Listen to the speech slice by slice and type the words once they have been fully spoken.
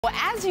Well,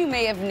 as you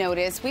may have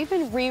noticed, we've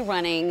been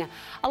rerunning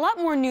a lot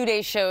more New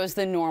Day shows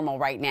than normal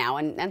right now,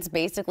 and that's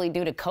basically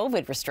due to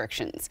COVID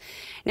restrictions.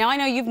 Now, I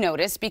know you've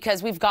noticed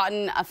because we've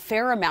gotten a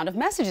fair amount of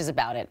messages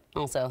about it.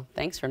 Also,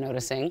 thanks for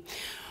noticing.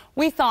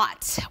 We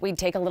thought we'd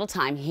take a little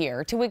time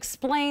here to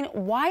explain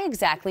why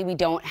exactly we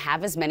don't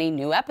have as many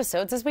new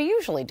episodes as we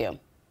usually do.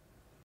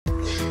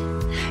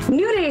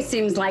 New Day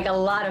seems like a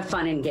lot of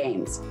fun and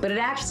games, but it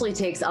actually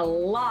takes a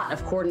lot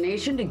of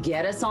coordination to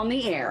get us on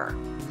the air.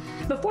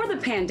 Before the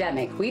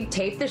pandemic, we'd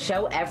tape the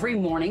show every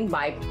morning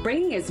by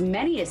bringing as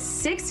many as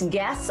 6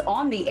 guests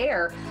on the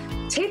air,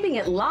 taping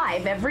it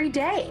live every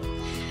day.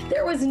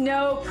 There was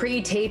no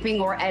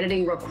pre-taping or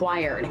editing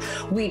required.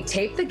 We'd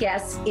tape the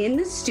guests in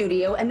the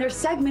studio and their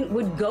segment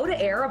would go to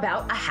air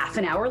about a half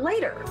an hour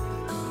later.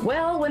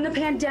 Well, when the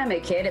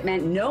pandemic hit, it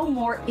meant no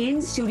more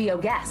in-studio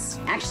guests.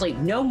 Actually,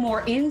 no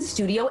more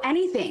in-studio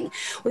anything.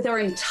 With our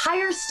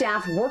entire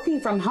staff working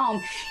from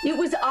home, it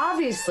was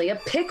obviously a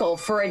pickle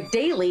for a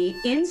daily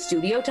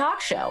in-studio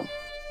talk show.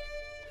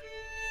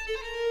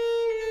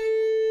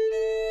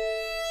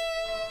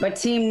 But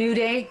Team New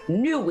Day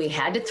knew we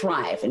had to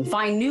thrive and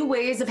find new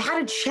ways of how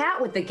to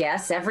chat with the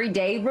guests every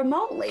day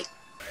remotely.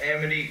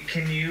 Amity,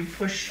 can you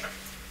push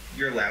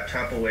your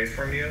laptop away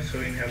from you so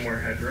we can have more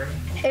headroom?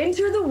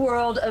 Enter the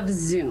world of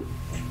Zoom.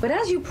 But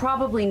as you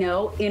probably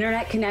know,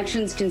 internet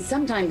connections can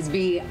sometimes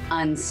be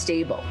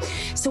unstable.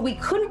 So we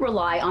couldn't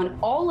rely on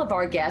all of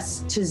our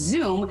guests to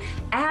Zoom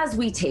as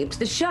we taped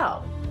the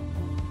show.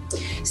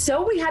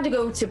 So we had to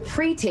go to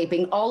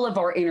pre-taping all of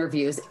our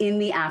interviews in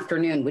the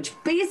afternoon, which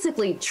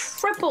basically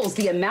triples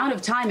the amount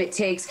of time it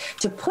takes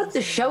to put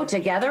the show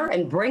together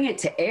and bring it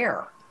to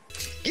air.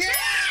 Yeah!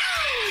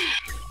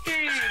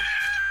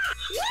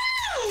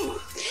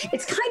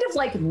 It's kind of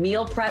like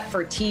meal prep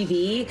for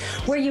TV,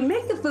 where you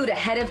make the food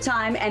ahead of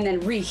time and then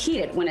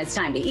reheat it when it's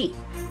time to eat.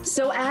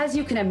 So as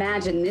you can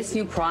imagine, this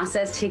new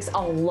process takes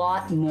a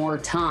lot more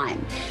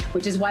time,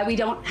 which is why we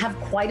don't have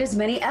quite as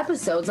many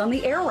episodes on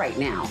the air right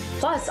now.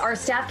 Plus, our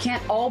staff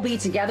can't all be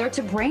together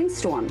to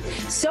brainstorm,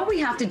 so we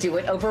have to do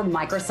it over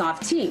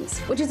Microsoft Teams,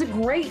 which is a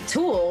great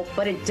tool,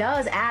 but it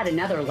does add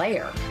another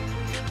layer.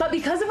 But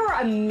because of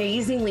our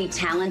amazingly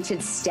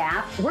talented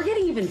staff, we're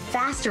getting even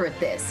faster at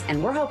this,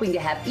 and we're hoping to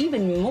have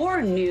even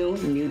more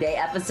New Day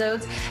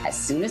episodes as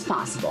soon as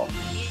possible.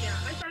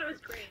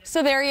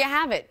 So there you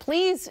have it.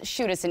 Please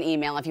shoot us an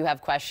email if you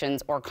have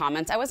questions or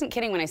comments. I wasn't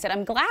kidding when I said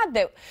I'm glad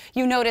that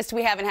you noticed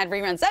we haven't had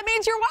reruns. That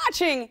means you're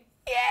watching.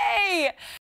 Yay!